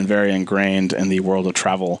embedded and very ingrained in the world of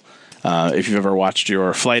travel. If you've ever watched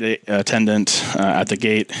your flight attendant at the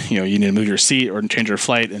gate, you need to move your seat or change your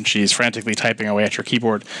flight, and she's frantically typing away at your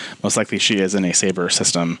keyboard, most likely she is in a Sabre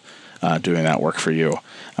system doing that work for you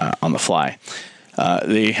on the fly.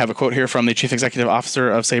 They have a quote here from the Chief Executive Officer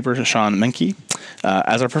of Sabre, Sean Menke.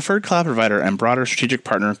 As our preferred cloud provider and broader strategic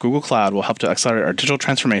partner, Google Cloud will help to accelerate our digital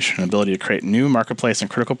transformation and ability to create new marketplace and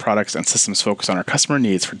critical products and systems focused on our customer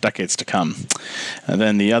needs for decades to come. And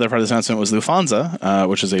then the other part of this announcement was Lufthansa,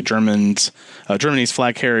 which is a Germany's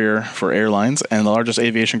flag carrier for airlines and the largest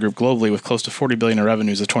aviation group globally with close to $40 billion in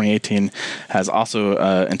revenues of 2018, has also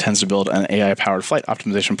intends to build an AI-powered flight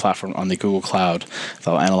optimization platform on the Google Cloud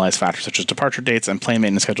that will analyze factors such as departure dates and plane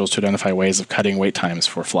maintenance schedules to identify ways of cutting wait times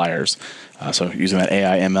for flyers. So using that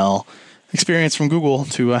AI ML experience from Google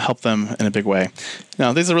to help them in a big way.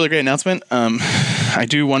 Now, this is a really great announcement. I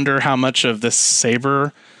do wonder how much of this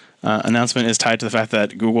Sabre announcement is tied to the fact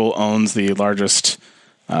that Google owns the largest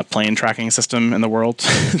plane tracking system in the world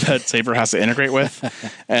that Sabre has to integrate with.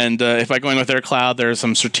 And if by going with their cloud, there's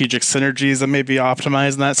some strategic synergies that may be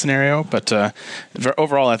optimized in that scenario. But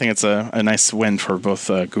overall, I think it's a nice win for both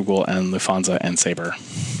Google and Lufthansa and Sabre.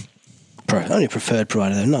 Only preferred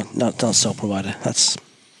provider, though, not sole provider. That's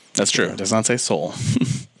true. It does not say sole.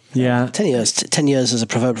 Yeah. 10 years as a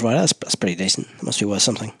preferred provider, that's pretty decent. It must be worth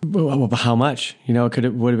something. Well, how much? It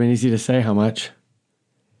would have been easy to say how much.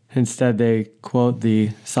 Instead, they quote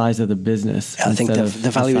the size of the business. Yeah, I think the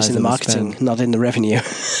value is in the marketing, not in the revenue.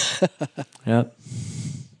 Yep.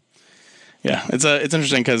 Yeah, it's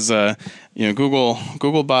interesting because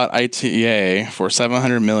Google bought ITA for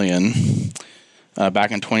 $700 million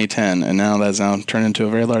back in 2010, and now that's turned into a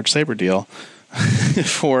very large Sabre deal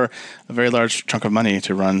for a very large chunk of money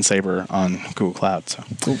to run Sabre on Google Cloud. So,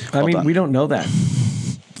 we don't know that.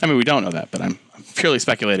 We don't know that, but I'm purely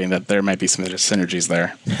speculating that there might be some synergies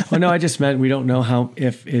there. Oh no, I just meant we don't know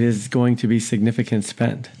if it is going to be significant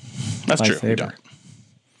spend. That's true. We don't.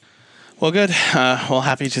 Well, good.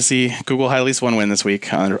 Happy to see Google had at least one win this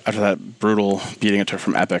week after that brutal beating it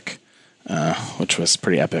from Epic, which was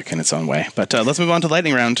pretty epic in its own way. But let's move on to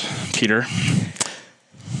lightning round, Peter.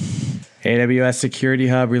 AWS Security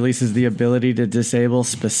Hub releases the ability to disable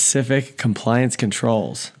specific compliance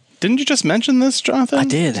controls. Didn't you just mention this, Jonathan? I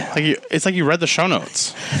did. It's like you read the show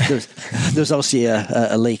notes. There's obviously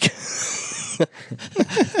a leak.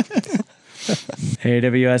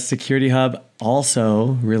 AWS Security Hub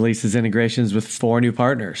also releases integrations with 4 new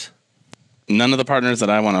partners. None of the partners that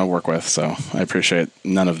I want to work with, so I appreciate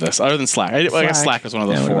none of this, other than Slack. I guess Slack is one of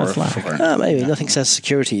those 4. Maybe nothing says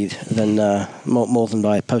security than more than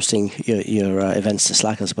by posting your events to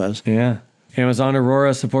Slack, I suppose. Yeah. Amazon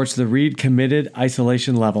Aurora supports the read committed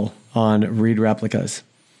isolation level on read replicas.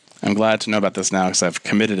 I'm glad to know about this now because I've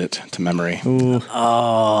committed it to memory. Ooh.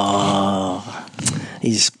 Oh,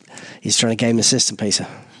 he's trying to game the system, Peter.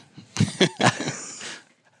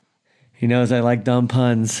 He knows I like dumb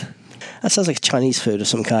puns. That sounds like Chinese food of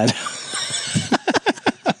some kind.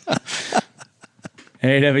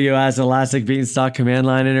 AWS Elastic Beanstalk Command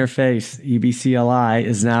Line Interface, EBCLI,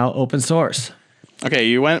 is now open source. Okay,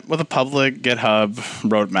 you went with a public GitHub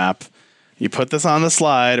roadmap. You put this on the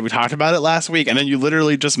slide. We talked about it last week, and then you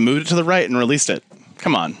literally just moved it to the right and released it.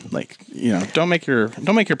 Come on, don't make your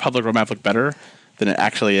public roadmap look better than it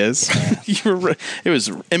actually is. It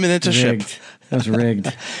was imminent to ship. That was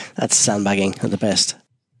rigged. That's sandbagging at the best.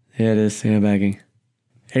 Yeah, it is sandbagging.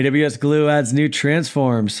 AWS Glue adds new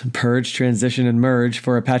transforms, purge, transition, and merge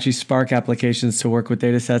for Apache Spark applications to work with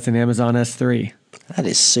datasets in Amazon S3. That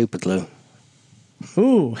is super glue.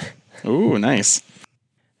 Ooh, nice.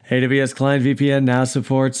 AWS Client VPN now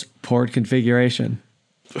supports port configuration.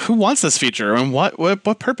 Who wants this feature and what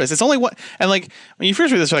purpose? It's only when you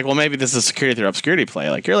first read this, you're like, well, maybe this is a security through obscurity play.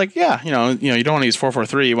 You're like, yeah, you don't want to use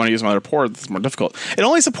 443, you want to use another port that's more difficult. It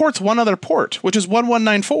only supports one other port, which is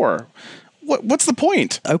 1194. What's the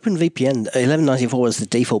point? OpenVPN 1194 was the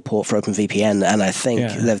default port for OpenVPN, and I think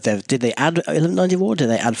did they add 1194 or did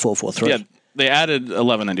they add 443? Yeah, they added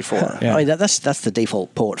 1194. Yeah. That's the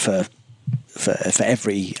default port for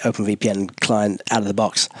every OpenVPN client out of the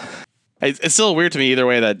box. It's still weird to me either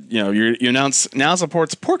way that you announce now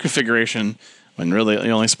supports port configuration when really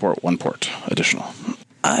you only support one port additional.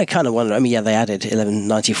 I kind of wonder. They added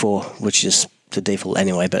 1194, which is the default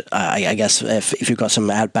anyway. But I guess if you've got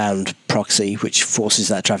some outbound proxy which forces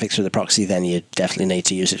that traffic through the proxy, then you definitely need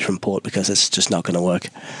to use it from port because it's just not going to work.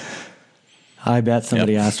 I bet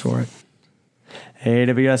somebody asked for it.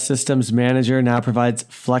 AWS Systems Manager now provides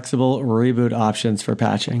flexible reboot options for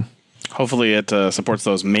patching. Hopefully it supports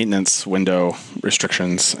those maintenance window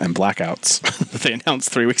restrictions and blackouts that they announced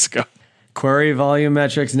 3 weeks ago. Query volume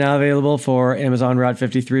metrics now available for Amazon Route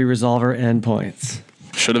 53 resolver endpoints.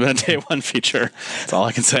 Should have been a day one feature. That's all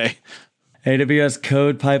I can say. AWS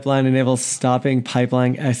Code Pipeline enables stopping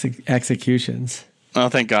pipeline executions. Oh,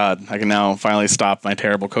 thank God. I can now finally stop my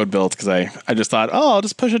terrible code builds because I just thought, I'll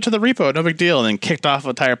just push it to the repo. No big deal. And then kicked off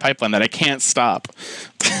an entire pipeline that I can't stop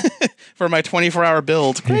for my 24-hour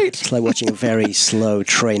build. Great. It's like watching a very slow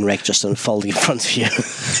train wreck just unfolding in front of you.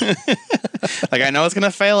 Like, I know it's going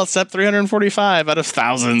to fail at step 345 out of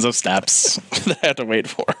thousands of steps that I have to wait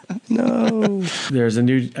for. No. There's a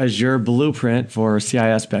new Azure blueprint for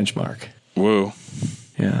CIS benchmark. Woo.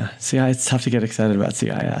 Yeah. It's tough to get excited about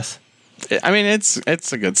CIS. I mean,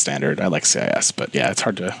 it's a good standard. I like CIS, but yeah, it's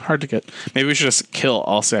hard to get. Maybe we should just kill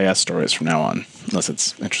all CIS stories from now on, unless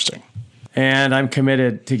it's interesting. And I'm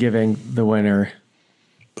committed to giving the winner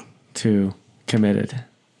to Committed.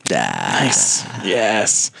 Nice.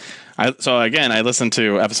 Yes. So again, I listened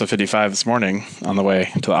to episode 55 this morning on the way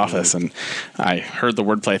to the office, and I heard the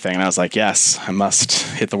wordplay thing, and I was like, yes, I must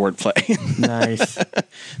hit the wordplay. Nice.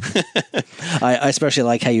 I especially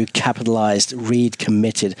like how you capitalized read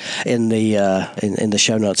committed in the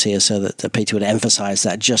show notes here, so that Peter would emphasize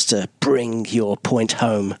that just to bring your point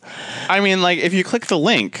home. I mean, like, if you click the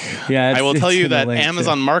link, Yeah, I will tell you that link,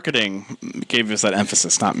 Amazon marketing gave us that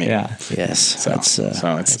emphasis, not me. Yeah. Yes. So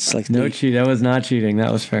it's like No cheat. That was not cheating.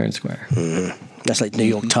 That was fair and square. that's like New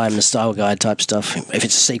York Times style guide type stuff. If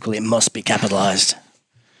it's a sequel, it must be capitalized.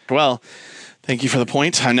 Well, thank you for the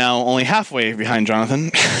point. I'm now only halfway behind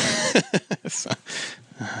Jonathan.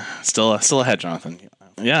 Still ahead, Jonathan.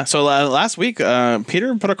 Yeah. So last week,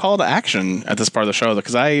 Peter put a call to action at this part of the show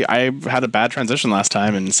because I had a bad transition last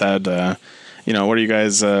time and said, what are you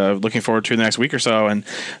guys looking forward to the next week or so? And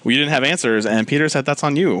we didn't have answers. And Peter said that's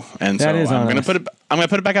on you. And that so is I'm going to put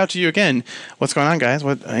it back out to you again. What's going on, guys?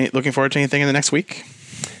 Looking forward to anything in the next week?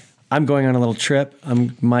 I'm going on a little trip.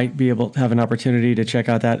 I might be able to have an opportunity to check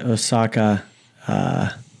out that Osaka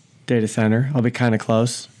data center. I'll be kind of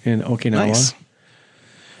close in Okinawa. Nice.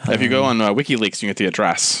 If you go on WikiLeaks, you can get the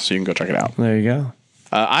address, so you can go check it out. There you go.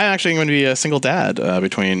 I'm actually going to be a single dad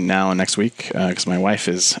between now and next week because my wife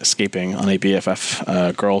is escaping on a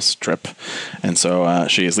BFF girls trip. And so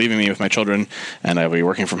she is leaving me with my children, and I will be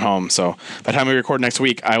working from home. So by the time we record next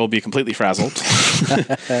week, I will be completely frazzled.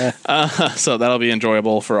 So that'll be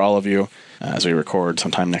enjoyable for all of you as we record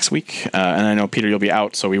sometime next week. And I know, Peter, you'll be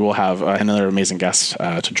out, so we will have another amazing guest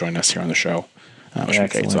to join us here on the show. Which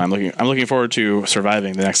is great. So I'm looking forward to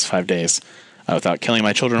surviving the next 5 days without killing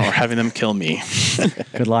my children or having them kill me.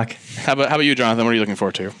 Good luck. How about you, Jonathan? What are you looking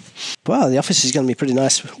forward to? Well, the office is going to be pretty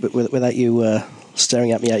nice without you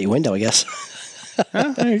staring at me out your window, I guess.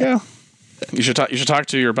 There you go. You should talk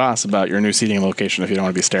to your boss about your new seating location if you don't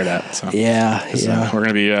want to be stared at. So Yeah. we're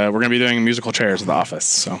gonna be doing musical chairs at the office.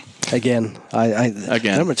 So Again, I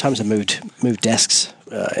Again. the number of times I moved desks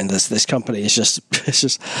in this company is just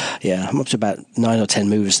I'm up to about 9 or 10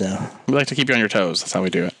 moves now. we like to keep you on your toes. That's how we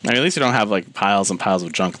do it. I mean, at least you don't have like piles and piles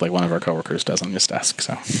of junk like one of our coworkers does on his desk.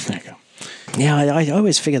 So there you go. Yeah, I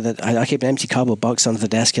always figure that I keep an empty cardboard box under the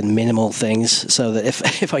desk and minimal things so that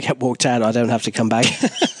if I get walked out, I don't have to come back.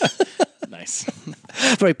 Nice.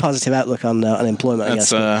 Very positive outlook on unemployment, I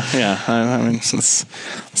guess. I mean,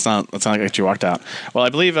 it's not like you walked out. Well, I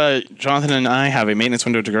believe Jonathan and I have a maintenance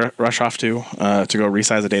window to rush off to go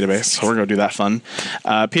resize the database. So we're going to do that fun.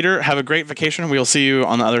 Peter, have a great vacation. We will see you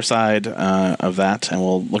on the other side of that, and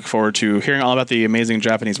we'll look forward to hearing all about the amazing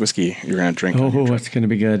Japanese whiskey you're going to drink. Oh, it's going to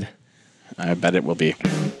be good. I bet it will be.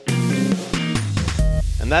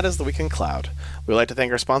 And that is the Week in Cloud. We would like to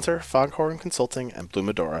thank our sponsor, Foghorn Consulting and Blue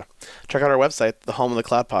Medora. Check out our website, the home of the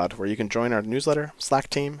Cloud Pod, where you can join our newsletter, Slack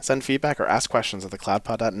team, send feedback, or ask questions at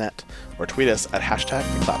thecloudpod.net, or tweet us at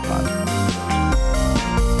 #thecloudpod.